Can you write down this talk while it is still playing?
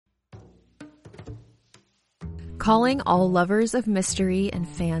Calling all lovers of mystery and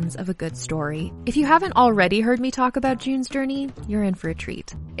fans of a good story. If you haven't already heard me talk about June's Journey, you're in for a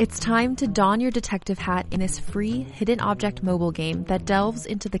treat. It's time to don your detective hat in this free hidden object mobile game that delves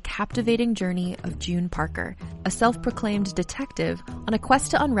into the captivating journey of June Parker, a self-proclaimed detective on a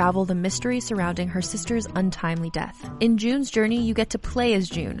quest to unravel the mystery surrounding her sister's untimely death. In June's Journey, you get to play as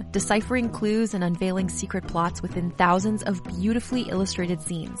June, deciphering clues and unveiling secret plots within thousands of beautifully illustrated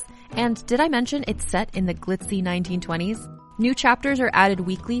scenes. And did I mention it's set in the glitzy 1920s? New chapters are added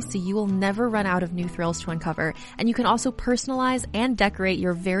weekly, so you will never run out of new thrills to uncover, and you can also personalize and decorate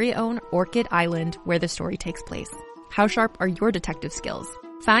your very own Orchid Island where the story takes place. How sharp are your detective skills?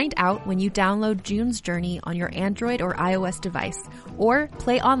 Find out when you download June's Journey on your Android or iOS device, or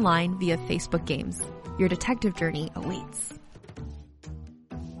play online via Facebook Games. Your detective journey awaits.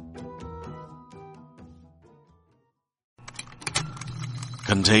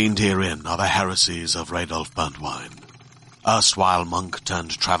 Contained herein are the heresies of Radolf Burntwine, erstwhile monk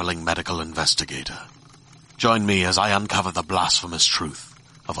turned traveling medical investigator. Join me as I uncover the blasphemous truth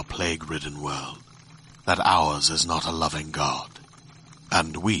of a plague-ridden world, that ours is not a loving God,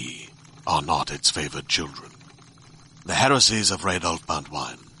 and we are not its favored children. The heresies of Radolf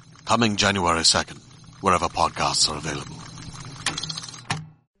Burntwine, coming January 2nd, wherever podcasts are available.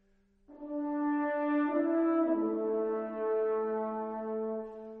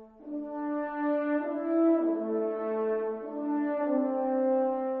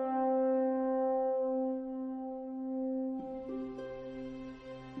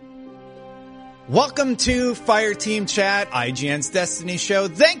 Welcome to Fireteam Chat, IGN's Destiny show.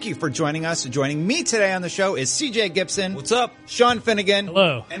 Thank you for joining us. Joining me today on the show is CJ Gibson. What's up? Sean Finnegan.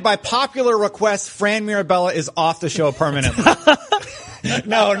 Hello. And by popular request, Fran Mirabella is off the show permanently.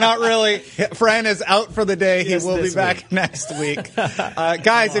 No, not really. Fran is out for the day. He will be back next week.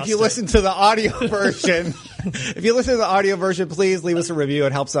 Guys, if you listen to the audio version, please leave us a review.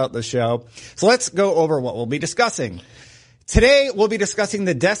 It helps out the show. So let's go over what we'll be discussing. Today, we'll be discussing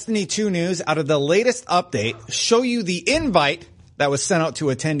the Destiny 2 news out of the latest update, show you the invite that was sent out to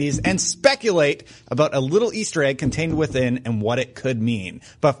attendees, and speculate about a little Easter egg contained within and what it could mean.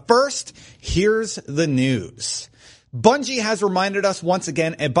 But first, here's the news. Bungie has reminded us once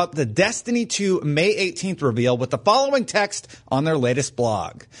again about the Destiny 2 May 18th reveal with the following text on their latest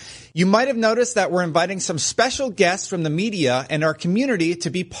blog. You might have noticed that we're inviting some special guests from the media and our community to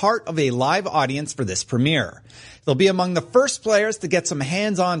be part of a live audience for this premiere. They'll be among the first players to get some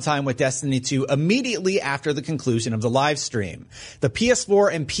hands-on time with Destiny 2 immediately after the conclusion of the live stream. The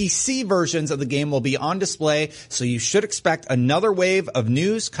PS4 and PC versions of the game will be on display, so you should expect another wave of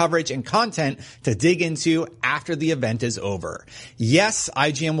news, coverage, and content to dig into after the event is over. Yes,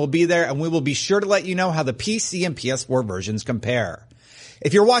 IGN will be there, and we will be sure to let you know how the PC and PS4 versions compare.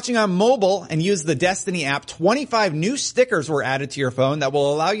 If you're watching on mobile and use the Destiny app, 25 new stickers were added to your phone that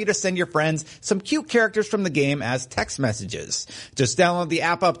will allow you to send your friends some cute characters from the game as text messages. Just download the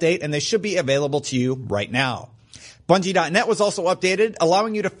app update and they should be available to you right now. Bungie.net was also updated,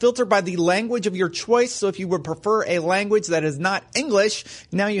 allowing you to filter by the language of your choice. So if you would prefer a language that is not English,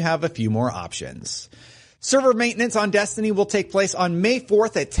 now you have a few more options. Server maintenance on Destiny will take place on May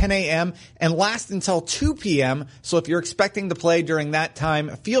 4th at 10 a.m. and last until 2 p.m. So if you're expecting to play during that time,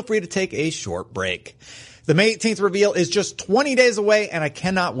 feel free to take a short break. The May 18th reveal is just 20 days away, and I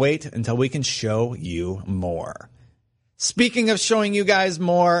cannot wait until we can show you more. Speaking of showing you guys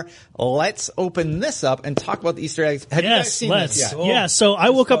more, let's open this up and talk about the Easter eggs. Have you guys seen this yet? Yeah, so I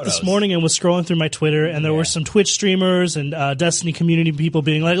woke up this morning and was scrolling through my Twitter, and there were some Twitch streamers and Destiny community people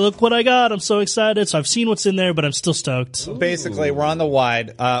being like, look what I got, I'm so excited. So I've seen what's in there, but I'm still stoked. So basically, we're on the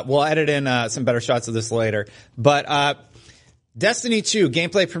wide. We'll edit in some better shots of this later. But Destiny 2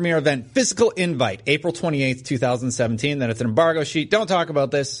 gameplay premiere event, physical invite, April 28th, 2017. Then it's an embargo sheet. Don't talk about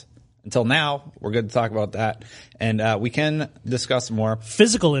this. Until now, we're good to talk about that. And we can discuss more.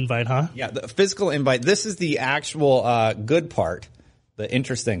 Physical invite, huh? Yeah, the physical invite. This is the actual good part, the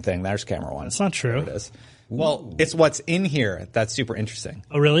interesting thing. There's camera one. That's not true. There it is. Well, it's what's in here that's super interesting.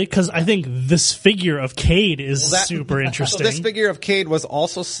 Oh, really? Because I think this figure of Cade is super interesting. So this figure of Cade was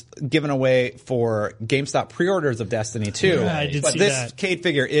also given away for GameStop pre-orders of Destiny 2. Yeah, I did see that. But this Cade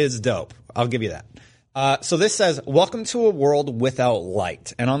figure is dope. I'll give you that. So this says, welcome to a world without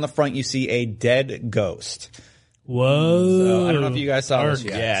light. And on the front, you see a dead ghost. Whoa. So I don't know if you guys saw this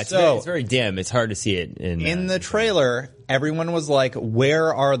yet. Yeah, it's very dim. It's hard to see it. In the trailer, everyone was like,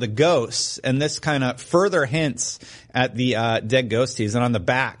 where are the ghosts? And this kind of further hints at the dead ghosties. And on the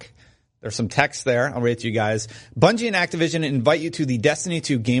back, there's some text there. I'll read it to you guys. Bungie and Activision invite you to the Destiny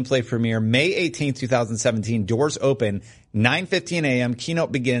 2 gameplay premiere May 18th, 2017. Doors open 9:15 a.m.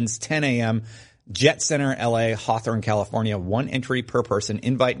 Keynote begins 10 a.m. Jet Center, LA, Hawthorne, California. 1 entry per person.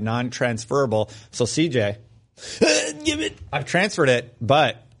 Invite non-transferable. So CJ, Give it. I've transferred it,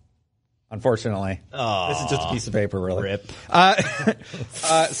 but unfortunately, this is just a piece of paper, really. Rip.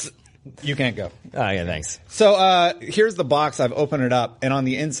 You can't go. Oh, yeah, thanks. So here's the box. I've opened it up, and on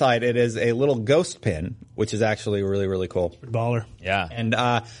the inside it is a little ghost pin, which is actually really, really cool. Baller. Yeah. And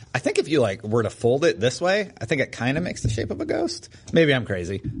I think if you were to fold it this way, I think it kind of makes the shape of a ghost. Maybe I'm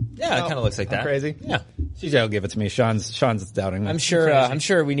crazy. Yeah, it kind of looks like I'm that. crazy. Yeah. CJ will give it to me. Sean's doubting me. I'm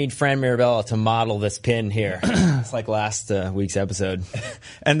sure we need Fran Mirabella to model this pin here. It's like last week's episode.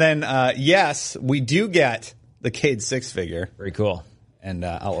 And then, yes, we do get the Cade 6 figure. Very cool. And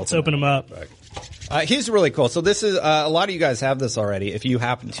Let's open them up. He's really cool. So this is a lot of you guys have this already. If you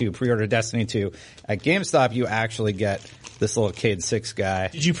happen to pre-order Destiny 2 at GameStop, you actually get this little Cade 6 guy.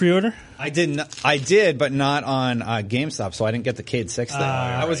 Did you pre-order? I did, but not on GameStop, so I didn't get the Cade 6 thing.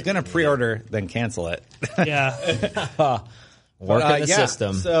 I was going to pre-order, then cancel it. Yeah. Work in the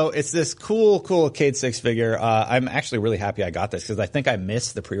system. So it's this cool Cade 6 figure. I'm actually really happy I got this because I think I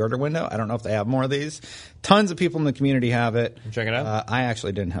missed the pre-order window. I don't know if they have more of these. Tons of people in the community have it. Check it out. I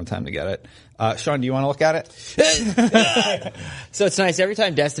actually didn't have time to get it. Sean, do you want to look at it? So it's nice. Every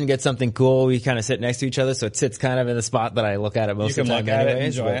time Destin gets something cool, we kind of sit next to each other, so it sits kind of in the spot that I look at it most of the time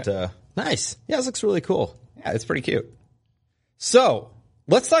anyways. Nice. Yeah, this looks really cool. Yeah, it's pretty cute. So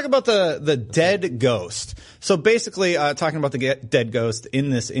let's talk about the dead ghost. So basically, talking about the dead ghost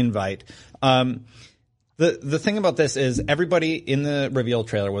in this invite. The thing about this is everybody in the reveal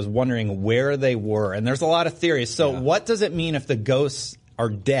trailer was wondering where they were, and there's a lot of theories. So what does it mean if the ghosts are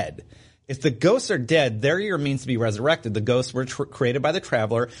dead? If the ghosts are dead, they're your means to be resurrected. The ghosts were created by the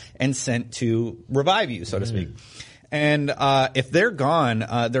Traveler and sent to revive you, so to speak. And if they're gone,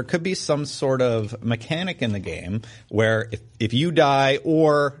 there could be some sort of mechanic in the game where if you die,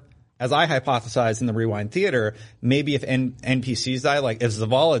 or as I hypothesized in the Rewind Theater, maybe if NPCs die, like if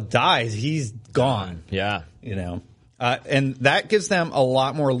Zavala dies, he's gone. Yeah. You know? And that gives them a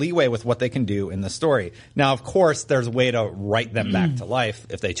lot more leeway with what they can do in the story. Now, of course, there's a way to write them back to life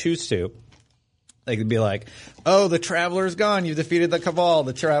if they choose to. They could be like, oh, the Traveler's gone. You defeated the Cabal.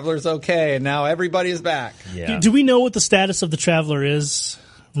 The Traveler's okay. And now everybody's back. Yeah. Do we know what the status of the Traveler is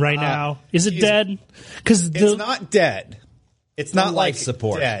right now? Is it dead? Because it's not dead. It's not like life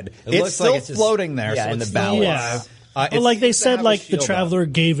support. Dead. It It's looks still like it's just- floating there. yeah, so in it's the still balance. alive. But It like they seems to said, have a like the shield up. Traveler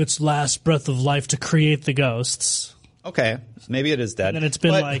gave its last breath of life to create the ghosts. Okay, maybe it is dead. And it's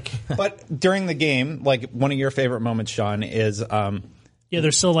been But during the game, like one of your favorite moments, Sean, is Yeah,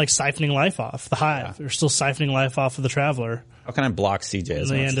 they're still like siphoning life off the hive. They're still siphoning life off of the Traveler. how can I block CJ? At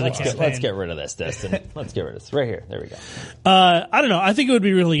the end of the campaign. Let's get rid of this, Destin. Let's get rid of this. Right here. There we go. I don't know. I think it would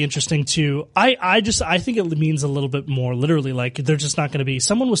be really interesting to. I think it means a little bit more literally. Like they're just not going to be.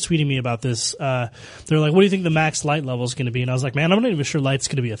 Someone was tweeting me about this. They're like, "What do you think the max light level is going to be?" And I was like, "Man, I'm not even sure light's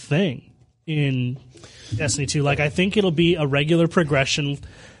going to be a thing in Destiny 2. Like, I think it'll be a regular progression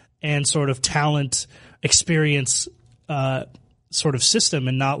and sort of talent experience." Sort of system,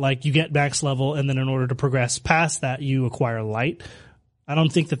 and not like you get max level and then in order to progress past that you acquire light. I don't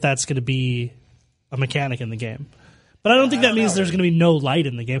think that that's going to be a mechanic in the game, but I don't think that means there's going to be no light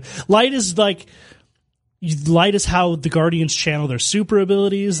in the game. Light is how the Guardians channel their super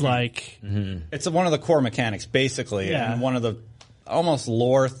abilities. Like It's one of the core mechanics, basically, and one of the almost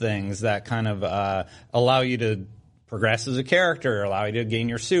lore things that kind of allow you to progress as a character, allow you to gain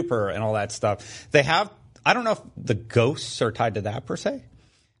your super and all that stuff. They have. I don't know if the ghosts are tied to that per se,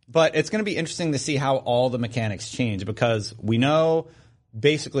 but it's going to be interesting to see how all the mechanics change, because we know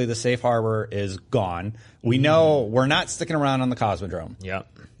basically the safe harbor is gone. We know we're not sticking around on the Cosmodrome. Yeah.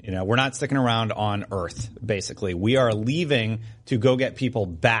 You know, we're not sticking around on Earth, basically. We are leaving to go get people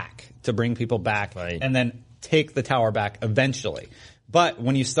back, to bring people back, and then take the tower back eventually. But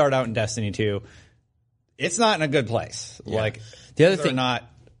when you start out in Destiny 2, it's not in a good place. Yeah. Like, the other thing, not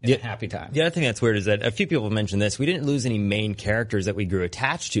in a happy time. The other thing that's weird is that a few people mentioned this. We didn't lose any main characters that we grew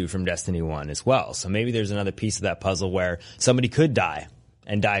attached to from Destiny 1 as well. So maybe there's another piece of that puzzle where somebody could die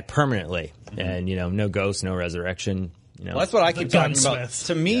and die permanently. And, you know, no ghost, no resurrection. You know. Well, that's what I keep talking about.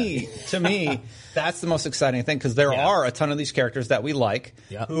 To me, that's the most exciting thing, because there are a ton of these characters that we like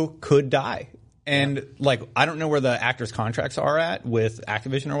who could die. And, like, I don't know where the actors' contracts are at with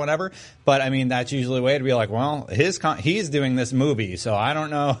Activision or whatever, but, I mean, that's usually a way to be like, well, he's doing this movie, so I don't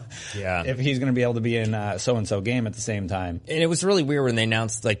know if he's going to be able to be in so-and-so game at the same time. And it was really weird when they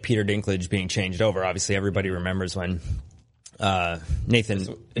announced, like, Peter Dinklage being changed over. Obviously, everybody remembers when Nolan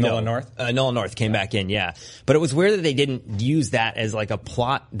North came back in, But it was weird that they didn't use that as, like, a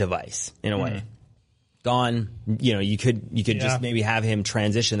plot device, in a way. gone. You know, you could just maybe have him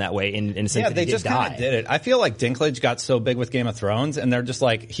transition that way in a sense that they he just kind of did it. I feel like Dinklage got so big with Game of Thrones, and they're just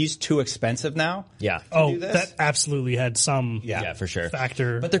like, he's too expensive now. Yeah. Oh, that absolutely had some for sure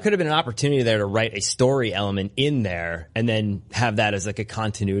factor. But there could have been an opportunity there to write a story element in there and then have that as like a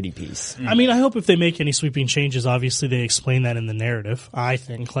continuity piece. I mean, I hope if they make any sweeping changes, obviously they explain that in the narrative. I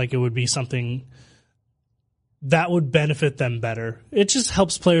think like it would be something that would benefit them better. It just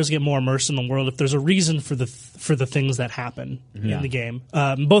helps players get more immersed in the world if there's a reason for the things that happen in the game,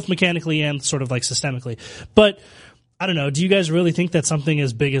 both mechanically and sort of like systemically. But I don't know. Do you guys really think that something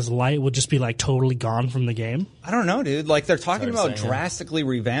as big as Light would just be like totally gone from the game? I don't know, dude. Like they're talking about drastically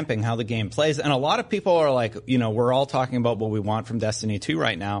revamping how the game plays, and a lot of people are like, you know, we're all talking about what we want from Destiny 2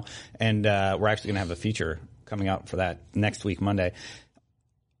 right now, and we're actually going to have a feature coming out for that next week, Monday.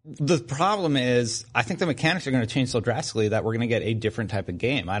 The problem is, I think the mechanics are going to change so drastically that we're going to get a different type of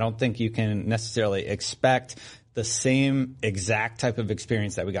game. I don't think you can necessarily expect the same exact type of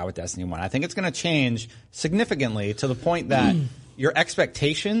experience that we got with Destiny 1. I think it's going to change significantly to the point that your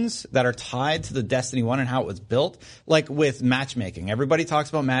expectations that are tied to the Destiny 1 and how it was built, like with matchmaking. Everybody talks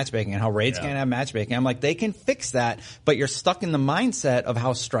about matchmaking and how raids can't have matchmaking. I'm like, they can fix that, but you're stuck in the mindset of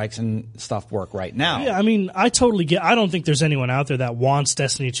how strikes and stuff work right now. Yeah, I mean, I totally get. I don't think there's anyone out there that wants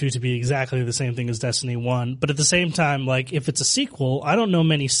Destiny 2 to be exactly the same thing as Destiny 1. But at the same time, like, if it's a sequel, I don't know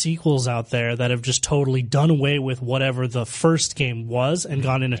many sequels out there that have just totally done away with whatever the first game was and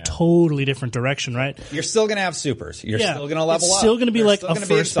gone in a totally different direction, right? You're still going to have supers. You're still going to level up. It's still going to be like a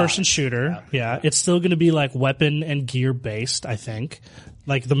first-person shooter. Yeah. It's still going to be like weapon and gear-based, I think.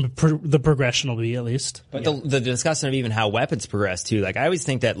 Like the progression will be, at least. But the discussion of even how weapons progress too. Like I always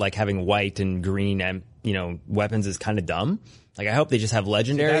think that like having white and green and weapons is kind of dumb. Like I hope they just have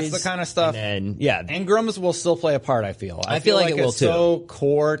legendaries. That's the kind of stuff. And engrams will still play a part. I feel. I feel like it will it's too. So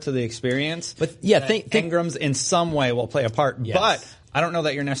core to the experience. But yeah, engrams in some way will play a part. Yes. But I don't know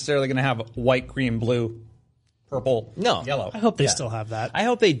that you're necessarily going to have white, green, blue, purple, yellow. I hope they still have that. I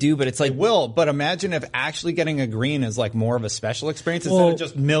hope they do, but it's like... They will, but imagine if actually getting a green is like more of a special experience instead of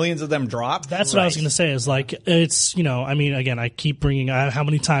just millions of them drop. That's what I was going to say is like, it's, I mean, again, I keep bringing, how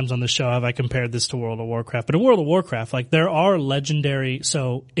many times on the show have I compared this to World of Warcraft? But in World of Warcraft, like there are legendary,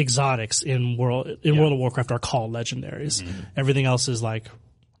 so exotics in World of Warcraft are called legendaries. Mm-hmm. Everything else is like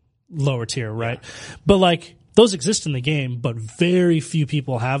lower tier, right? Yeah. But like, those exist in the game, but very few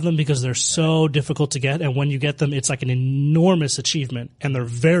people have them because they're so difficult to get. And when you get them, it's like an enormous achievement, and they're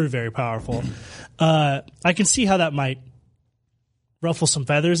very, very powerful. I can see how that might ruffle some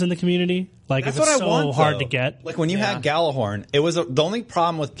feathers in the community. Like That's if it's what I want, so hard though. to get. Like when you had Galahorn, it was the only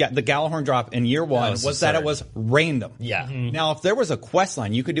problem with the Galahorn drop in year one was that it was random. Yeah. Mm-hmm. Now, if there was a quest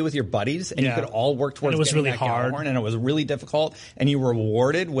line you could do with your buddies and you could all work towards it was getting really that hard. Galahorn, and it was really difficult, and you were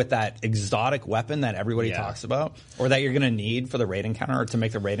rewarded with that exotic weapon that everybody talks about, or that you're going to need for the raid encounter or to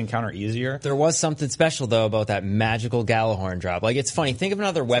make the raid encounter easier. There was something special though about that magical Galahorn drop. Like it's funny. Think of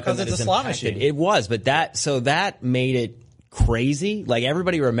another weapon that it's is a slot impacted. machine. It was, but that made it crazy. Like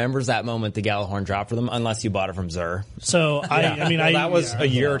everybody remembers that moment the Galahorn dropped for them, unless you bought it from Xur. So I mean, that was a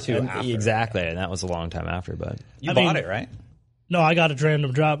year or two after. Exactly, and that was a long time after. But you bought it, right? No, I got a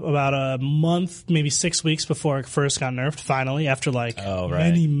random drop about a month, maybe 6 weeks before it first got nerfed. Finally, after like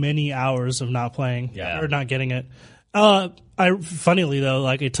many hours of not playing or not getting it. Funnily though,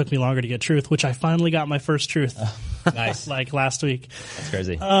 like it took me longer to get Truth, which I finally got my first Truth. Nice. Like last week. That's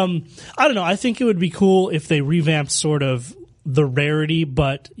crazy. I don't know. I think it would be cool if they revamped sort of the rarity,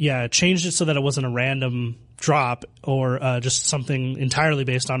 but changed it so that it wasn't a random drop or just something entirely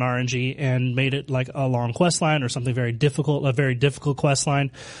based on RNG, and made it like a long quest line or something very difficult quest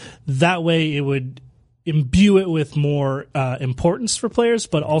line. That way it would imbue it with more importance for players,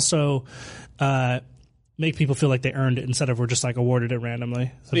 but also make people feel like they earned it instead of we're just like awarded it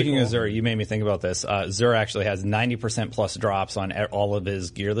randomly. Speaking of Xur, you made me think about this. Xur actually has 90% plus drops on all of his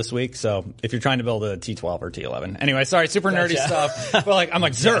gear this week. So if you're trying to build a T12 or T11. Anyway, sorry, super nerdy stuff. But I'm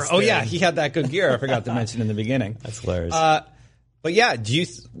like, Xur, he had that good gear. I forgot to mention in the beginning. That's hilarious. But yeah,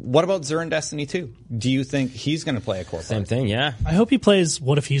 what about Xur in Destiny 2? Do you think he's going to play a core part? Same thing, yeah. I hope he plays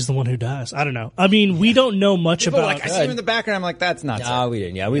what if he's the one who dies? I don't know. I mean, we don't know much about... I see him in the background, I'm like, that's not No, we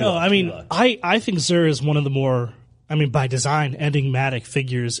didn't. Yeah, we No, looked. I mean, I think Xur is one of the more, by design, enigmatic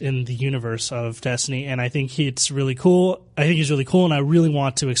figures in the universe of Destiny, and I think it's really cool. I think he's really cool, and I really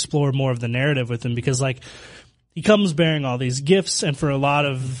want to explore more of the narrative with him, because, he comes bearing all these gifts, and for a lot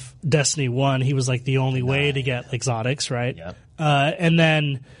of Destiny 1, he was, the only way to get exotics, right? Yep. And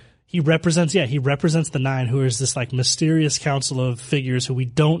then He represents the Nine, who is this like mysterious council of figures who we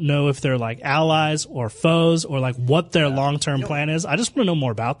don't know if they're like allies or foes or like what their long-term plan is. I just want to know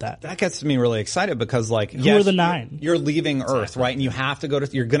more about that. That gets me really excited because like, who are the Nine? You're leaving Earth, right? And you have to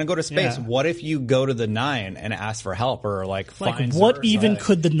you're going to go to space. Yeah. What if you go to the Nine and ask for help or like find what Earth, even right?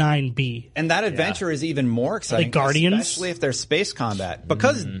 could the Nine be? And that adventure is even more exciting. Guardians? Especially if there's space combat.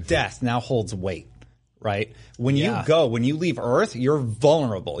 Because death now holds weight. Right? When you leave Earth, you're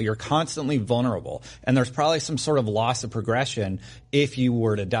vulnerable. You're constantly vulnerable. And there's probably some sort of loss of progression if you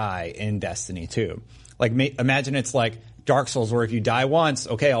were to die in Destiny 2. Like, imagine it's like Dark Souls where if you die once,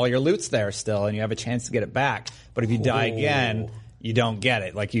 okay, all your loot's there still and you have a chance to get it back. But if you die again, you don't get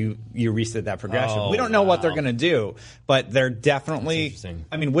it. Like you reset that progression. We don't know what they're going to do, but they're definitely,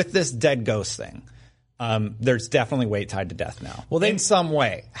 I mean, with this dead ghost thing, there's definitely weight tied to death now. Well, in some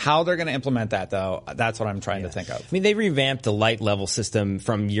way. How they're going to implement that, though, that's what I'm trying to think of. I mean, they revamped the light level system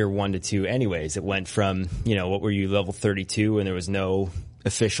from year 1 to 2 anyways. It went from, what were you, level 32 and there was no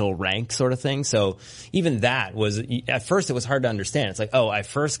official rank sort of thing. So even that was, at first it was hard to understand. It's like, I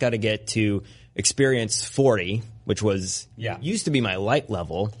first got to get to experience 40, which was, used to be my light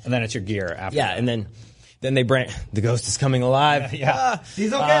level. And then it's your gear after that. And then they the ghost is coming alive.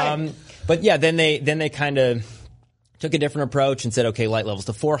 He's okay. But then they kind of took a different approach and said, okay, light levels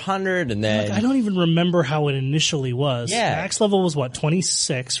to 400, and then I don't even remember how it initially was. Yeah. Max level was what,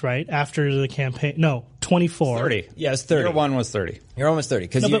 26, right? After the campaign, no, 24. 30. Yeah, it was 30. Year 1 was 30. You're almost 30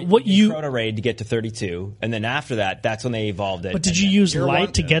 because you proto raid to get to 32, and then after that's when they evolved it. But did you use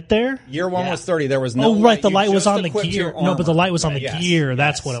light to get there? Year 1 was 30. There was no. Oh, right. The light was just on the equipped gear. your armor. No, but the light was on the gear.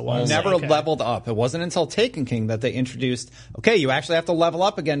 That's what it was. Never leveled up. It wasn't until Taken King that they introduced. Okay, you actually have to level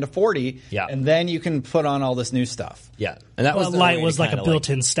up again to 40. Yeah. And then you can put on all this new stuff. Yeah, and that was light was like a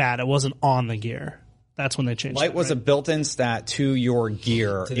built-in stat. It wasn't on the gear. That's when they changed Light was a built-in stat to your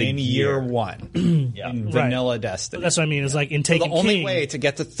gear in year 1 in vanilla Destiny. But that's what I mean. Is like in Taken the only King, way to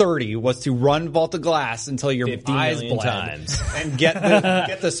get to 30 was to run Vault of Glass until your 50 eyes million bled times. and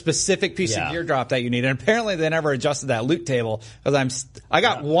get the specific piece of gear drop that you need. And apparently they never adjusted that loot table because I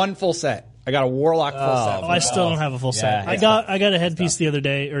got one full set. I got a Warlock full set. I still don't have a full set. I got a headpiece the other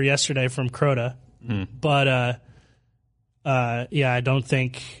day or yesterday from Crota, but I don't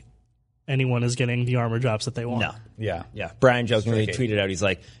think anyone is getting the armor drops that they want. No. Yeah. Brian jokingly tweeted out, he's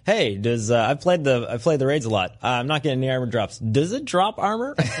like, "Hey, I've played the raids a lot. I'm not getting any armor drops. Does it drop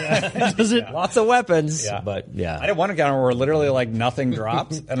armor? Does it? Lots of weapons, but I didn't want to get one where literally like nothing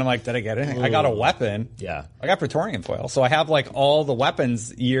drops, and I'm like, did I get anything? I got a weapon. Yeah. I got Praetorian foil, so I have like all the weapons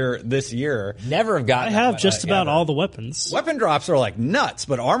this year. Never have gotten. I have just about all the weapons. Weapon drops are like nuts,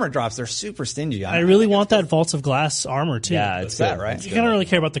 but armor drops they're super stingy on. I really want that Vaults of Glass armor too. Yeah, it's that good. right? You kind of really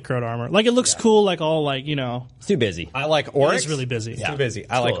care about the Crota armor. Like it looks cool, like all like It's too busy. I like Oryx. It's really busy. It's too busy.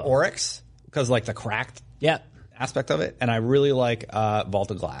 I like Oryx because like the cracked aspect of it, and I really like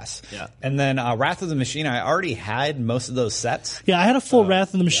Vault of Glass. Yeah. And then Wrath of the Machine, I already had most of those sets. Yeah, I had a full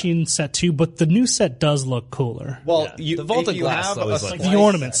Wrath of the Machine set too, but the new set does look cooler. Well, the Vault of Glass always like the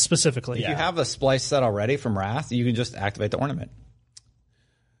ornaments specifically. If you have a splice set already from Wrath, you can just activate the ornament.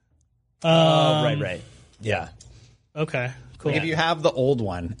 Right. Yeah. Okay. Cool. Like if you have the old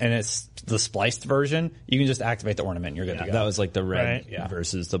one and it's the spliced version, you can just activate the ornament and you're good to go. That was like the red Right.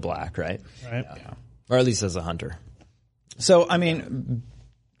 versus the black, right? Right. Or at least as a hunter. So, I mean,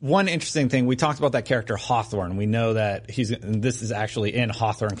 one interesting thing, we talked about that character Hawthorne. We know that this is actually in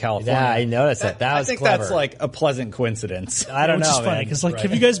Hawthorne, California. Yeah, I noticed that. That was I think clever. that's like a pleasant coincidence. I don't Which know, is funny man. because like,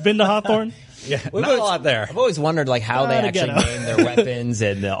 have you guys been to Hawthorne? Yeah, not a lot there. I've always wondered like how they actually ghetto. name their weapons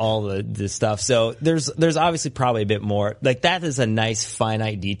and all the stuff. So there's obviously probably a bit more. Like that is a nice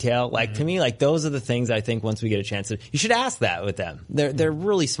finite detail. Like to me, like those are the things I think once we get a chance to, you should ask that with them. They're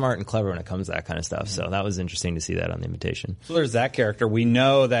really smart and clever when it comes to that kind of stuff. So that was interesting to see that on the invitation. So there's that character. We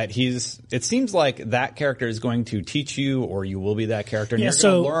know that it seems like that character is going to teach you or you will be that character. And Yeah,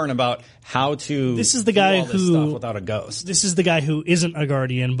 you're going to learn about how to This is the do guy all this who- stuff without a ghost. This is the guy who isn't a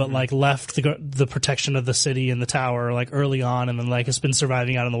guardian, but like left the protection of the city and the tower like early on, and then like has been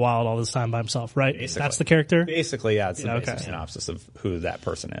surviving out in the wild all this time by himself. Right? That's the character. Basically, yeah, it's the okay. basic synopsis of who that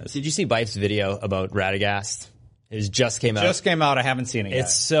person is. Did you see Bife's video about Radagast? It just came out. Just came out. I haven't seen it yet.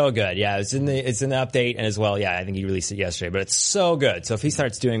 It's so good. Yeah, it's in the update, and as well, yeah, I think he released it yesterday, but it's so good. So if he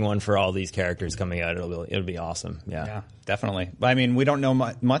starts doing one for all these characters coming out, it'll be awesome. Yeah, definitely. I mean, we don't know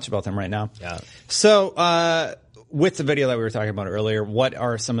much about them right now. Yeah. So, with the video that we were talking about earlier, what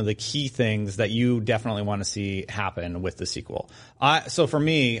are some of the key things that you definitely want to see happen with the sequel? So for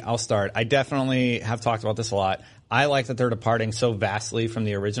me, I'll start. I definitely have talked about this a lot. I like that they're departing so vastly from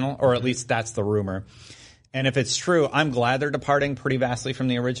the original, or at least that's the rumor. And if it's true, I'm glad they're departing pretty vastly from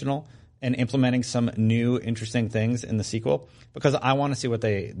the original and implementing some new interesting things in the sequel, because I want to see what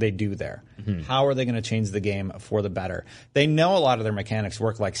they do there. How are they going to change the game for the better? They know a lot of their mechanics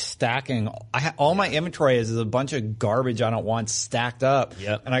work, like stacking. All my inventory is a bunch of garbage I don't want stacked up,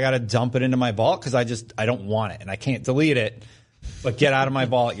 and I got to dump it into my vault because I don't want it, and I can't delete it. But get out of my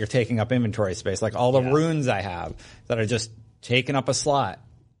vault, you're taking up inventory space. Like all the runes I have that are just taking up a slot.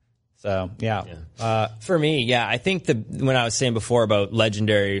 So, for me, I think when I was saying before about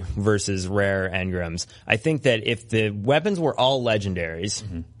legendary versus rare engrams, I think that if the weapons were all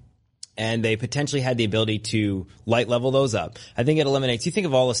legendaries and they potentially had the ability to light level those up, I think it eliminates, you think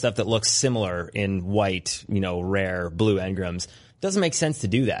of all the stuff that looks similar in white, rare, blue engrams. It doesn't make sense to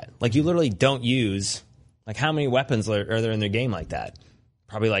do that. Like, you literally don't use, like, how many weapons are there in their game like that?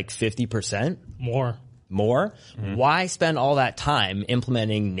 Probably like 50%? More? Why spend all that time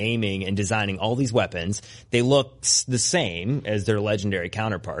implementing, naming, and designing all these weapons? They look the same as their legendary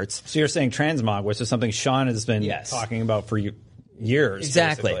counterparts. So you're saying transmog, which is something Sean has been talking about for years.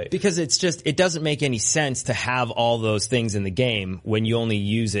 Exactly. Basically. Because it doesn't make any sense to have all those things in the game when you only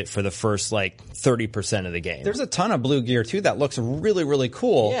use it for the first, 30% of the game. There's a ton of blue gear, too, that looks really, really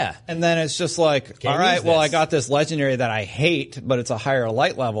cool. Yeah. And then it's just like, all right, well, I got this legendary that I hate, but it's a higher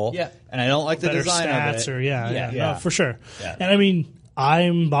light level. Yeah. And I don't like the design of it. No, for sure. Yeah. And I mean,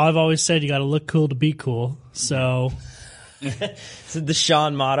 I've always said you got to look cool to be cool. So It's the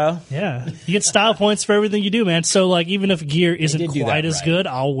Sean motto. Yeah. You get style points for everything you do, man. So even if gear isn't quite as good,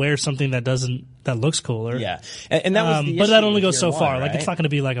 I'll wear something that looks cooler. Yeah. And that was the but issue that only with goes so year far. one, right? It's not going to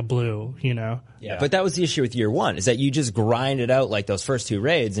be like a blue, Yeah. But that was the issue with year one, is that you just grind it out like those first two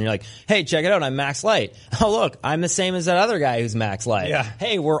raids and you're like, hey, check it out, I'm max light. Oh, look, I'm the same as that other guy who's max light. Yeah.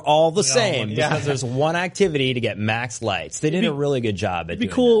 Hey, we're all the same because there's one activity to get max lights. They did a really good job at It'd be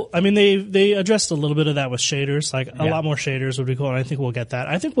doing cool. that. I mean, they addressed a little bit of that with shaders. A lot more shaders would be cool, and I think we'll get that.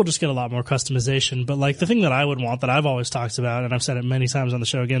 I think we'll just get a lot more customization. But the thing that I would want, that I've always talked about, and I've said it many times on the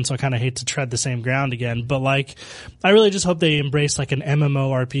show again, so I kind of hate to tread the same ground again. But I really just hope they embrace an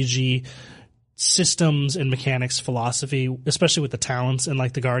MMORPG systems and mechanics philosophy, especially with the talents and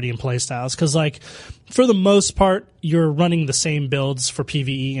the Guardian playstyles. Because for the most part, you're running the same builds for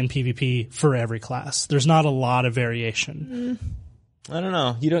PvE and PvP for every class. There's not a lot of variation. I don't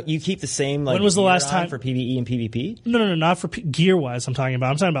know. You keep the same when was the last time for PvE and PvP? No, not for gear wise. I'm talking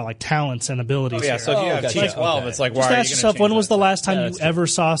about talents and abilities. Oh, yeah. Here. So if you have T12, it's why just are you ask yourself, when was the last time you true. ever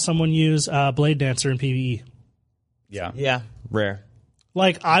saw someone use Blade Dancer in PvE? Yeah. Yeah. Rare.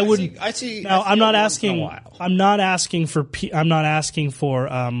 I wouldn't. I see. Now, I'm not asking. I'm not asking for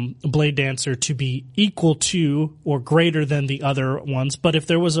Blade Dancer to be equal to or greater than the other ones. But if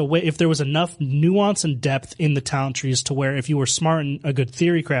there was enough nuance and depth in the talent trees to where if you were smart and a good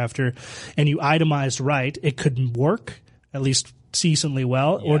theory crafter and you itemized right, it could work at least decently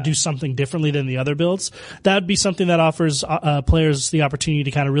well, or do something differently than the other builds. That would be something that offers players the opportunity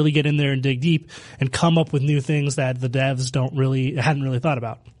to kind of really get in there and dig deep and come up with new things that the devs hadn't really thought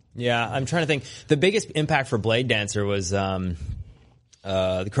about. Yeah, I'm trying to think. The biggest impact for Blade Dancer was the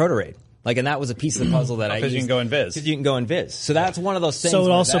Crota raid. And that was a piece of the puzzle that I used. Because you can go invis. Because you can go invis. So that's one of those things. So it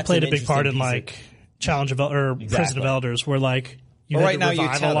where also that's played an a big part in interesting Challenge of Prison of Elders, where you right had to now you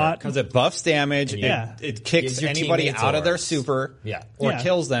revive tell a lot because it buffs damage. Yeah. It kicks Gives your anybody teammates out of their orbs. super. Yeah. Or Yeah.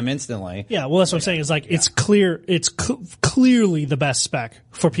 kills them instantly. Yeah, well, that's what I'm saying. Is it's clear. It's clearly the best spec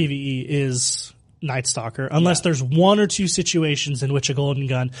for PvE is Night Stalker, unless there's one or two situations in which a golden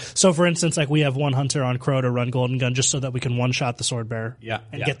gun. So, for instance, we have one hunter on Crota run golden gun just so that we can one shot the sword bearer.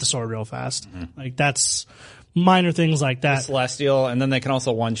 And get the sword real fast. That's minor things like that. Celestial, and then they can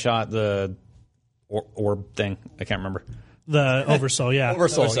also one shot the orb thing. I can't remember. The Oversoul, yeah.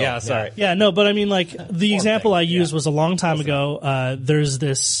 Oversoul, yeah. Sorry. Yeah, no, but I mean, the example I used was a long time ago. There's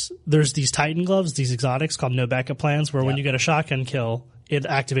these Titan gloves, these exotics called no backup plans, where when you get a shotgun kill, it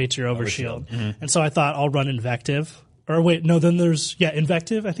activates your overshield. And so I thought I'll run Invective. Or wait, no, then there's,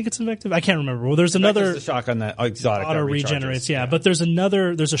 Invective. I think it's Invective. I can't remember. Well, there's another. The shotgun that exotic auto that regenerates, yeah. But there's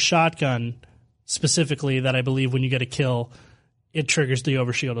a shotgun specifically that I believe when you get a kill, it triggers the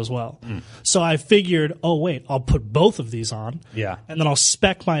overshield as well. So I figured, I'll put both of these on. Yeah. And then I'll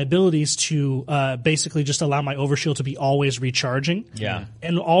spec my abilities to basically just allow my overshield to be always recharging. Yeah.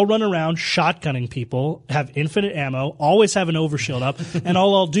 And I'll run around shotgunning people, have infinite ammo, always have an overshield up, and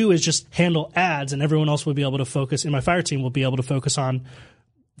all I'll do is just handle ads, and everyone else will be able to focus, in my fire team will be able to focus on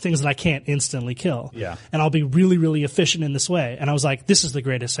things that I can't instantly kill. Yeah. And I'll be really, really efficient in this way. And I was like, this is the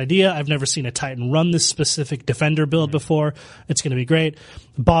greatest idea. I've never seen a Titan run this specific defender build before. It's going to be great.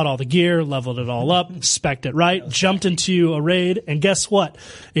 Bought all the gear, leveled it all up, spec'd it right, jumped into a raid, and guess what?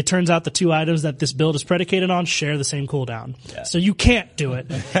 It turns out the 2 items that this build is predicated on share the same cooldown. Yeah. So you can't do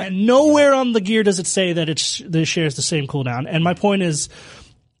it. And nowhere on the gear does it say that it shares the same cooldown. And my point is,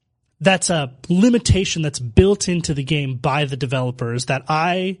 that's a limitation that's built into the game by the developers that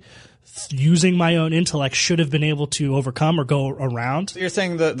I, using my own intellect, should have been able to overcome or go around. So you're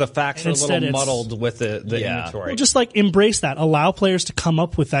saying the facts are a little muddled with the inventory. Well, just like embrace that. Allow players to come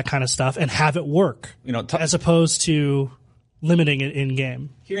up with that kind of stuff and have it work, as opposed to limiting it in game.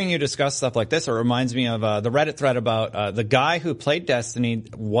 Hearing you discuss stuff like this, it reminds me of the Reddit thread about the guy who played Destiny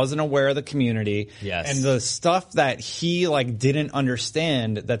wasn't aware of the community, and the stuff that he didn't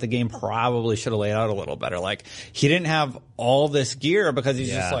understand that the game probably should have laid out a little better. Like, he didn't have all this gear because he's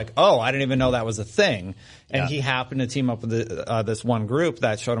just like, oh, I didn't even know that was a thing. And he happened to team up with this one group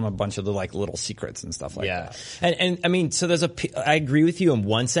that showed him a bunch of the little secrets and stuff like that. And I mean, so I agree with you in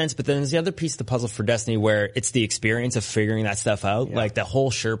one sense, but then there's the other piece of the puzzle for Destiny where it's the experience of figuring that stuff out. Yeah. Like the whole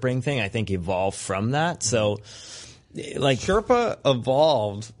Sherping thing, I think evolved from that. So Sherpa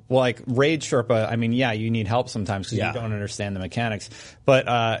evolved, Raid Sherpa. I mean, you need help sometimes because you don't understand the mechanics.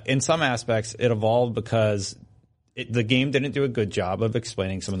 But in some aspects, it evolved because the game didn't do a good job of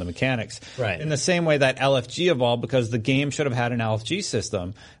explaining some of the mechanics. Right. In the same way that LFG evolved because the game should have had an LFG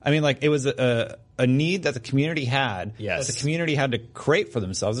system. I mean, it was a need that the community had, that the community had to create for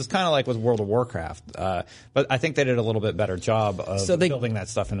themselves. It's kind of like with World of Warcraft. But I think they did a little bit better job of building that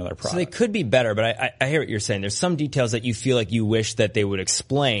stuff into their product. So they could be better, but I hear what you're saying. There's some details that you feel like you wish that they would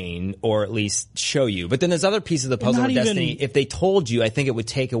explain or at least show you. But then there's other pieces of the puzzle with Destiny. If they told you, I think it would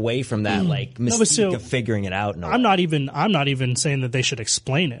take away from that mystique of figuring it out. I'm not even saying that they should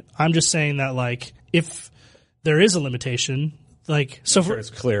explain it. I'm just saying that if there is a limitation, it's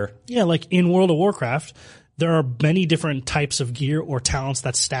clear. Yeah, in World of Warcraft, there are many different types of gear or talents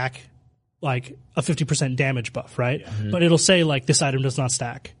that stack a 50% damage buff, right? Yeah. Mm-hmm. But it'll say this item does not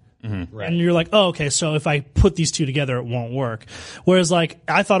stack. Mm-hmm. Right. And you're like, oh, okay, so if I put these two together, it won't work. Whereas I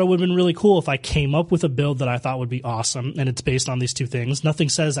thought it would have been really cool if I came up with a build that I thought would be awesome and it's based on these two things. Nothing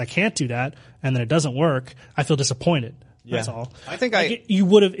says I can't do that, and then it doesn't work. I feel disappointed. Yeah. That's all. I think you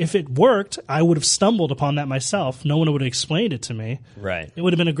would have, if it worked, I would have stumbled upon that myself. No one would have explained it to me. Right. It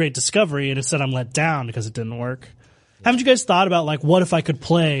would have been a great discovery, and instead I'm let down because it didn't work. Yeah. Haven't you guys thought about what if I could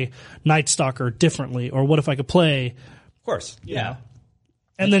play Night Stalker differently, or what if I could play? Of course. Yeah.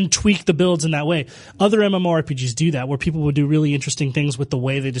 And then tweak the builds in that way. Other MMORPGs do that, where people would do really interesting things with the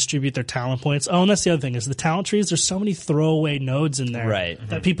way they distribute their talent points. Oh, and that's the other thing is the talent trees. There's so many throwaway nodes in there, right?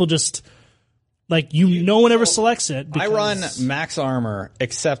 That people just. No one ever selects it. I run max armor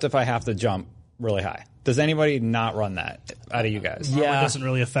except if I have to jump really high. Does anybody not run that out of you guys? Yeah. Armor doesn't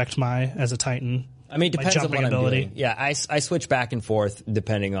really affect as a Titan. I mean, it depends on what ability. I'm doing. Yeah, I switch back and forth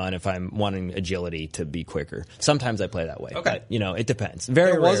depending on if I'm wanting agility to be quicker. Sometimes I play that way. Okay. But, it depends.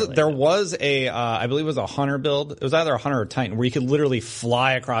 There was a, I believe it was a hunter build. It was either a hunter or Titan where you could literally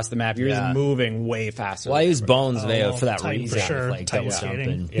fly across the map. You're just moving way faster. Well, I use Bones for that Titan reason. For sure. Titan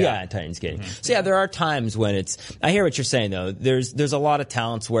skating. Yeah, Titan skating. Mm-hmm. So there are times when I hear what you're saying though. There's a lot of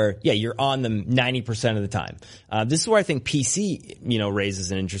talents where, you're on them 90% of the time. This is where I think PC,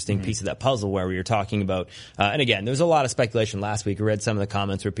 raises an interesting piece of that puzzle where we were talking about, and again, there was a lot of speculation last week. I read some of the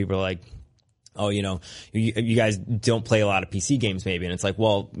comments where people are like, oh, you guys don't play a lot of PC games maybe. And it's like,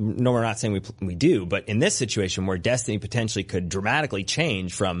 well, no, we're not saying we do. But in this situation where Destiny potentially could dramatically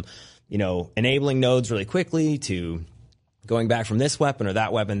change from, enabling nodes really quickly to going back from this weapon or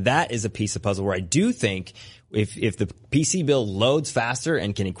that weapon, that is a piece of puzzle where I do think if the PC build loads faster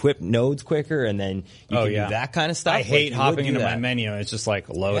and can equip nodes quicker and then you can do that kind of stuff. I hate hopping into my menu and it's just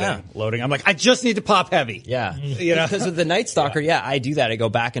loading. I'm like, I just need to pop heavy. Yeah. Because with the Night Stalker, I do that. I go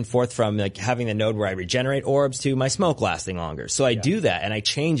back and forth from having the node where I regenerate orbs to my smoke lasting longer. So I do that and I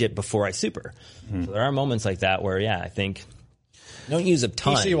change it before I super. Mm-hmm. So there are moments like that where, I think don't use a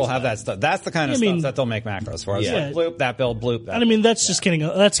ton. PC will have that stuff. That's the kind of stuff that they'll make macros for. Bloop, that build, bloop, that build. That's just getting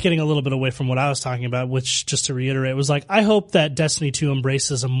a little bit away from what I was talking about, which, just to reiterate, was I hope that Destiny 2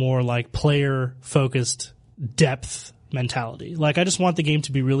 embraces a more player-focused depth mentality. I just want the game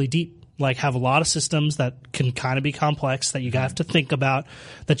to be really deep. Have a lot of systems that can kind of be complex, that you have to think about,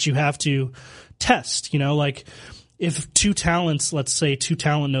 that you have to test. If two talent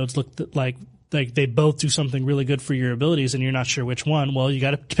nodes look like they both do something really good for your abilities and you're not sure which one, well, you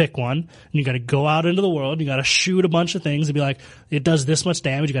got to pick one and you got to go out into the world. You got to shoot a bunch of things and be like, it does this much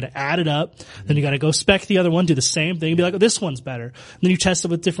damage. You got to add it up. Then you got to go spec the other one, do the same thing and be like, oh, this one's better. And then you test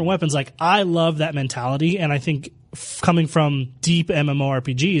it with different weapons. Like I love that mentality. And I think coming from deep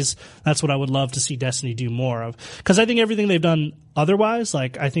MMORPGs, that's what I would love to see Destiny do more of. Cause I think everything they've done otherwise,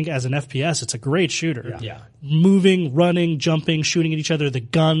 like I think as an FPS, it's a great shooter. Yeah. Moving, running, jumping, shooting at each other, the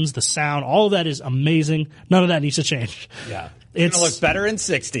guns, the sound, all of that is amazing. None of that needs to change. Yeah. It's going to look better in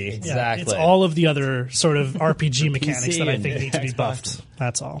 60. Exactly. It's all of the other sort of RPG mechanics that I think need to be buffed.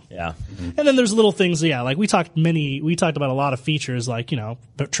 That's all. Yeah. And then there's little things, like we talked about a lot of features like, the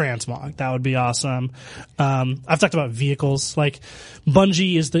transmog. That would be awesome. I've talked about vehicles. Like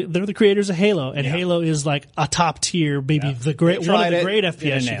Bungie they're the creators of Halo, and Halo is like a top tier, maybe one of the great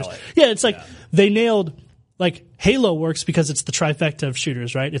FPS shooters. Yeah, it's like they nailed. Like, Halo works because it's the trifecta of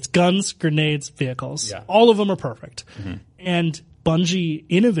shooters, right? It's guns, grenades, vehicles. Yeah. All of them are perfect. Mm-hmm. And Bungie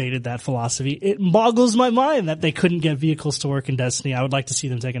innovated that philosophy. It boggles my mind that they couldn't get vehicles to work in Destiny. I would like to see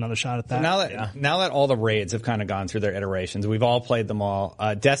them take another shot at that. So now that all the raids have kind of gone through their iterations, we've all played them all.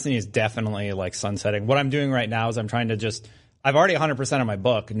 Destiny is definitely like sunsetting. What I'm doing right now is I'm trying to I've already 100% of my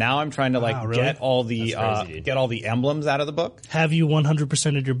book. Now I'm trying to get all the emblems out of the book. Have you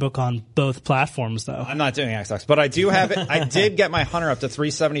 100%ed your book on both platforms though? I'm not doing Xbox, but I do have it. I did get my Hunter up to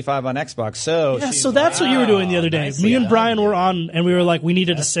 375 on Xbox. So that's what you were doing the other day. Me and Brian were on, and we were like, we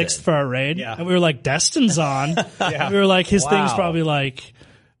needed a sixth for our raid, and we were like, Destin's on. And we were like, his thing's probably like.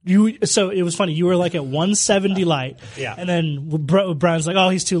 So it was funny. You were like at 170 light, and then Brian's like, oh,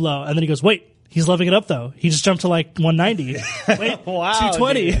 he's too low, and then he goes, wait. He's leveling it up though. He just jumped to like 190. Wait, wow,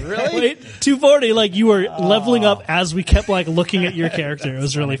 220. Dude, really? Wait, 240. Like you were leveling up as we kept like looking at your character. It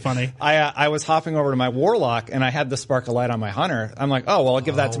was really funny. I was hopping over to my Warlock and I had the Spark of Light on my Hunter. I'm like, oh, well, I'll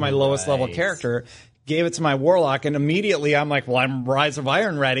give that to my lowest level character. Gave it to my Warlock and immediately I'm like, well, I'm Rise of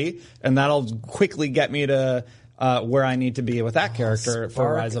Iron ready and that'll quickly get me to where I need to be with that character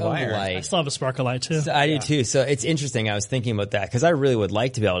for Rise of Iron. I still have a Spark of Light too. I do too. So it's interesting. I was thinking about that because I really would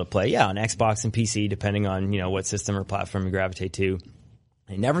like to be able to play, on Xbox and PC, depending on, what system or platform you gravitate to.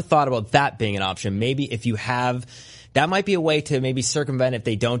 I never thought about that being an option. Maybe if you have, that might be a way to maybe circumvent if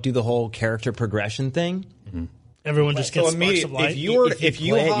they don't do the whole character progression thing. Mm-hmm. Everyone just gets Sparks of Light. If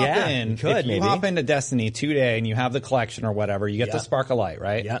you hop into Destiny today and you have the collection or whatever, you get the Spark of Light,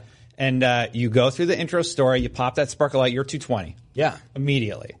 right? Yeah. And you go through the intro story, you pop that Spark of Light, you're 220. Yeah.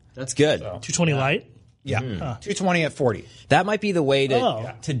 Immediately. That's good. So, 220 light? Yeah. 220 at 40. That might be the way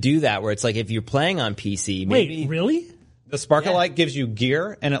to do that, where it's like if you're playing on PC, maybe. Wait, really? The Spark of Light gives you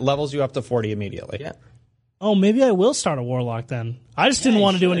gear, and it levels you up to 40 immediately. Yeah. Oh, maybe I will start a Warlock then. I just didn't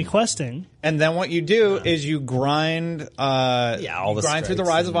want to do any questing. And then what you do is you grind, grind through the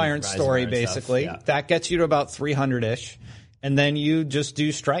Rise of Iron story, basically. Yeah. That gets you to about 300-ish. And then you just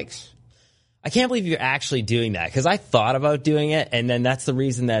do strikes. I can't believe you're actually doing that because I thought about doing it, and then that's the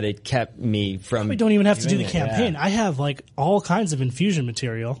reason that it kept me from. We don't even have to do the campaign. Yeah. I have like all kinds of infusion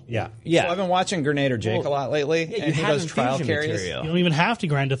material. Yeah. So I've been watching Grenader Jake a lot lately, and he does trial carries. You don't even have to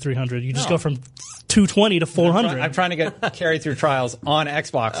grind to 300. You just go from 220 to 400. I'm trying to get carried through trials on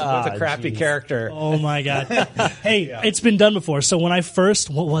Xbox with a crappy character. Oh my god! Hey, it's been done before. So when I first,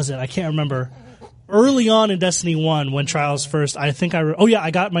 what was it? I can't remember. Early on in Destiny 1, when Trials first, I think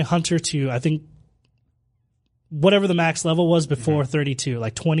I got my Hunter to, I think, whatever the max level was before 32,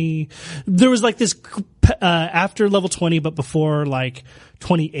 like 20. There was like this, after level 20, but before like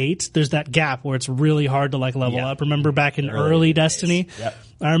 28, there's that gap where it's really hard to like level up. Remember back in early Destiny? Yep.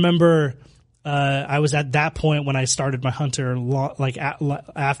 I remember, I was at that point when I started my Hunter,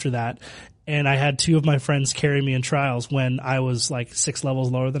 after that. And I had two of my friends carry me in Trials when I was like 6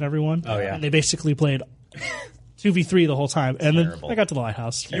 levels lower than everyone. Oh, yeah. And they basically played 2v3 the whole time. And then I got to the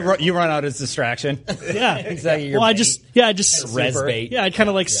lighthouse. You run out as distraction. Yeah. Exactly. Well, I just res bait. Yeah, I'd kind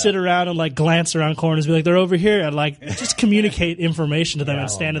of like sit around and like glance around corners, be like, they're over here. I'd like just communicate information to them and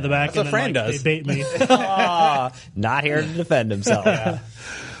stand in the back. That's and what then, Fran does. They bait me. Not here to defend himself.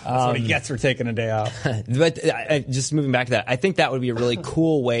 That's what he gets for taking a day off. But just moving back to that, I think that would be a really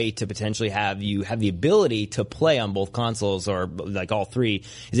cool way to potentially have you have the ability to play on both consoles or like all three.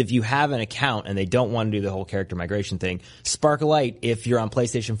 Is if you have an account and they don't want to do the whole character migration thing, Spark of Light if you're on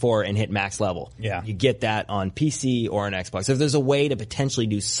PlayStation 4 and hit max level. Yeah. You get that on PC or on Xbox. So if there's a way to potentially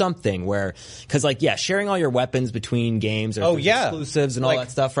do something where, cause like, sharing all your weapons between games or exclusives and all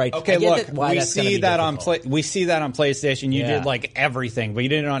that stuff, right? Okay, look, we see that on PlayStation. You did like everything, but you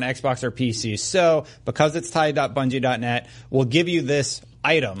didn't on Xbox or PC. So because it's tied.bungie.net, we'll give you this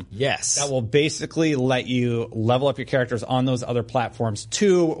item. Yes. That will basically let you level up your characters on those other platforms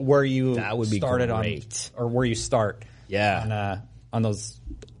to where you That would be started great. on, or where you start. Yeah.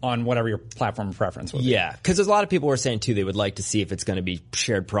 On whatever your platform of preference would be. Yeah, because there's a lot of people who are saying too they would like to see if it's going to be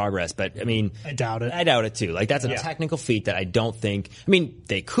shared progress, but I mean, I doubt it. I doubt it too. Like that's a technical feat that I don't think. I mean,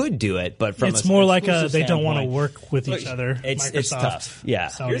 they could do it, but from It's more like exclusive they don't want to standpoint, work with each other. It's Microsoft, tough. Yeah,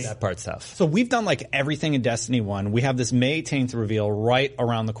 Sony. that part's tough. So we've done like everything in Destiny 1. We have this May 18th reveal right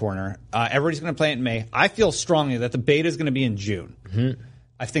around the corner. Everybody's going to play it in May. I feel strongly that the beta is going to be in June. Mm-hmm.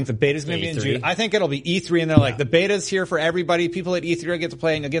 I think the beta is going to be in E3. June. I think it'll be E3, and they're like, the beta's here for everybody. People at E3 get to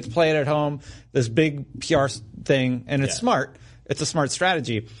play, and you'll get to play it at home. This big PR thing, and it's smart. It's a smart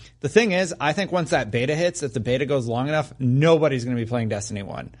strategy. The thing is, I think once that beta hits, if the beta goes long enough, nobody's going to be playing Destiny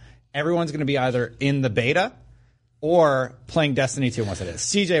 1. Everyone's going to be either in the beta or playing Destiny 2 once it is.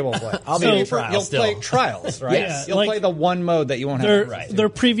 CJ will play. I'll be in trials You'll still. play trials, right? Yeah, You'll like, play the one mode that you won't have. Their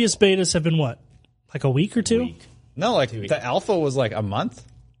previous betas have been what? Like a week or two? No, like the alpha was like a month.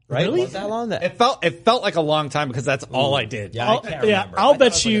 Right? Really? Was that long? It felt like a long time because that's all I did. Yeah, I can't remember. I'll I thought it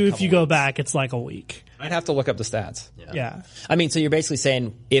bet was you like a if you couple go weeks. back, it's like a week. I'd have to look up the stats. Yeah. I mean, so you're basically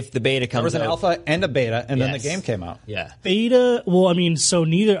saying if the beta comes There was an out, alpha and a beta, and then the Yes. game came out. yeah, Beta, well, I mean, so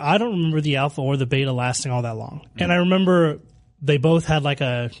neither, I don't remember the alpha or the beta lasting all that long. And I remember they both had like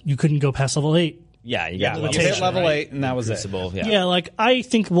you couldn't go past level 8. yeah, you Yeah, got you hit level 8, and that was it. Crucible, Yeah, like I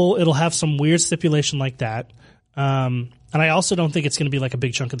think it'll have some weird stipulation like that. And I also don't think it's going to be like a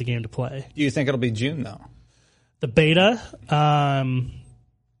big chunk of the game to play. Do you think it'll be June, though? The beta,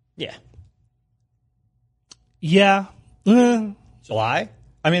 yeah. yeah, July?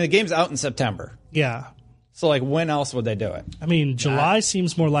 I mean, the game's out in September. yeah. So, like, when else would they do it? I mean, July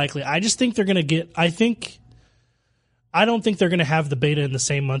seems more likely. I just think they're going to I don't think they're going to have the beta in the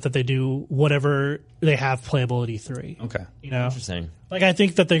same month that they do whatever they have playable at E3. Okay. You know? Interesting. Like, I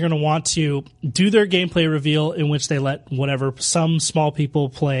think that they're going to want to do their gameplay reveal in which they let some small people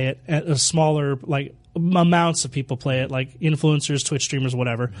play it, at a smaller, like, amounts of people play it, like influencers, Twitch streamers,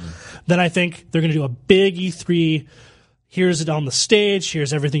 whatever. Mm-hmm. Then I think they're going to do a big E3. Here's it on the stage.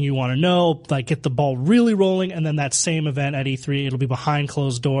 Here's everything you want to know. Like, get the ball really rolling. And then that same event at E3, it'll be behind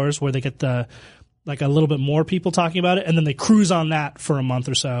closed doors where they get like a little bit more people talking about it. And then they cruise on that for a month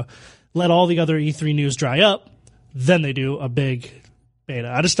or so. Let all the other E3 news dry up. Then they do a big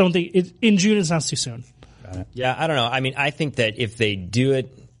beta. I just don't think in June it's not too soon. Yeah, I don't know. I mean, I think that if they do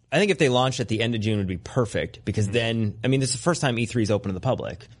it, I think if they launched at the end of June would be perfect because then, I mean, this is the first time E3 is open to the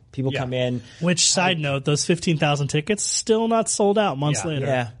public. People come in. Which, side note, those 15,000 tickets still not sold out months later.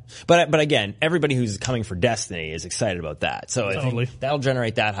 Yeah. But again, everybody who's coming for Destiny is excited about that. So I Totally. think that'll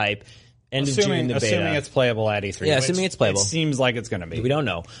generate that hype. End of June, the beta. Assuming it's playable at E3. Yeah, which assuming it's playable. It seems like it's going to be. We don't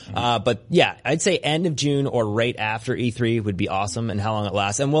know. But yeah, I'd say end of June or right after E3 would be awesome and how long it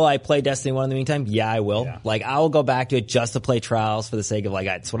lasts. And will I play Destiny 1 in the meantime? Yeah, I will. Yeah. Like, I will go back to it just to play trials for the sake of, like,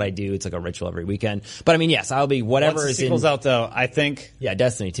 it's what I do. It's like a ritual every weekend. But I mean, yes, I'll be whatever Once the is sequel's in. out, though, I think. Yeah,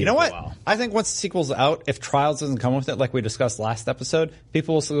 Destiny 2. You know for what? a while. I think once the sequel's out, if Trials doesn't come with it, like we discussed last episode,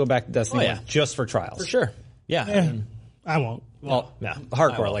 people will still go back to Destiny 1 just for Trials. For sure. Yeah. I mean, I won't. Well, Yeah.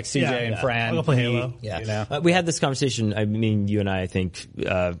 hardcore, like CJ and Fran. I'll go play Halo. Yeah. You know? We had this conversation, I mean, you and I think,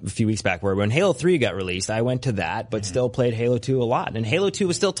 a few weeks back where when Halo 3 got released, I went to that, but still played Halo 2 a lot. And Halo 2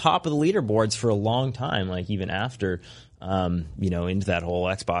 was still top of the leaderboards for a long time, like even after, into that whole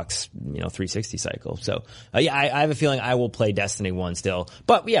Xbox, 360 cycle. So, yeah, I have a feeling I will play Destiny 1 still.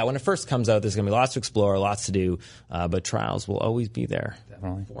 But yeah, when it first comes out, there's going to be lots to explore, lots to do, but Trials will always be there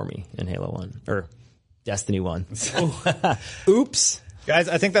for me in Halo 1, or Destiny 1. Oops. Guys,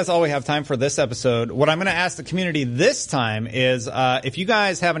 I think that's all we have time for this episode. What I'm going to ask the community this time is if you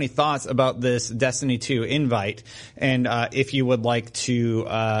guys have any thoughts about this Destiny 2 invite, and if you would like to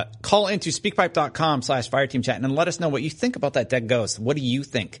call into speakpipe.com/Fireteam chat and let us know what you think about that dead ghost. What do you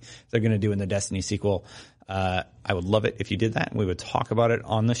think they're going to do in the Destiny sequel? I would love it if you did that, and we would talk about it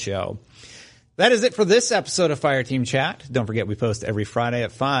on the show. That is it for this episode of Fireteam Chat. Don't forget we post every Friday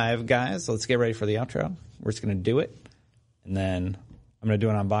at 5, guys. So let's get ready for the outro. We're just going to do it, and then I'm going to do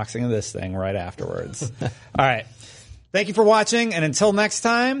an unboxing of this thing right afterwards. All right. Thank you for watching, and until next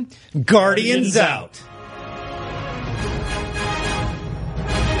time, Guardians out.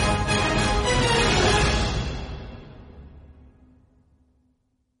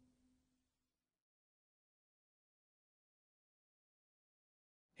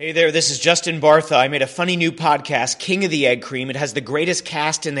 Hey there, this is Justin Bartha. I made a funny new podcast, King of the Egg Cream. It has the greatest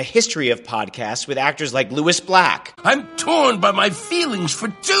cast in the history of podcasts with actors like Louis Black, I'm torn by my feelings for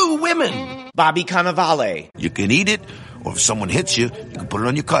two women. Bobby Cannavale, You can eat it, or if someone hits you, you can put it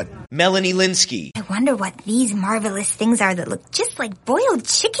on your cut. Melanie Linsky, I wonder what these marvelous things are that look just like boiled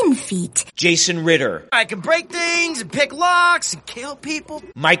chicken feet. Jason Ritter. I can break things and pick locks and kill people.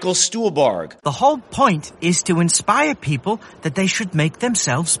 Michael Stuhlbarg. The whole point is to inspire people that they should make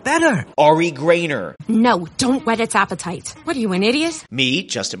themselves better. Ari Grainer. No, don't whet its appetite. What are you, an idiot? Me,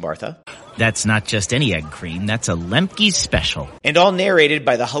 Justin Bartha. That's not just any egg cream, that's a Lemke's special. And all narrated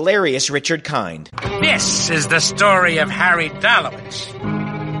by the hilarious Richard Kind. This is the story of Harry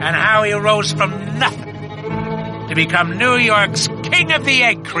Dalowitz and how he rose from nothing to become New York's King of the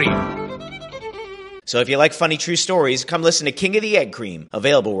Egg Cream. So if you like funny true stories, come listen to King of the Egg Cream,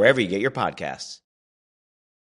 available wherever you get your podcasts.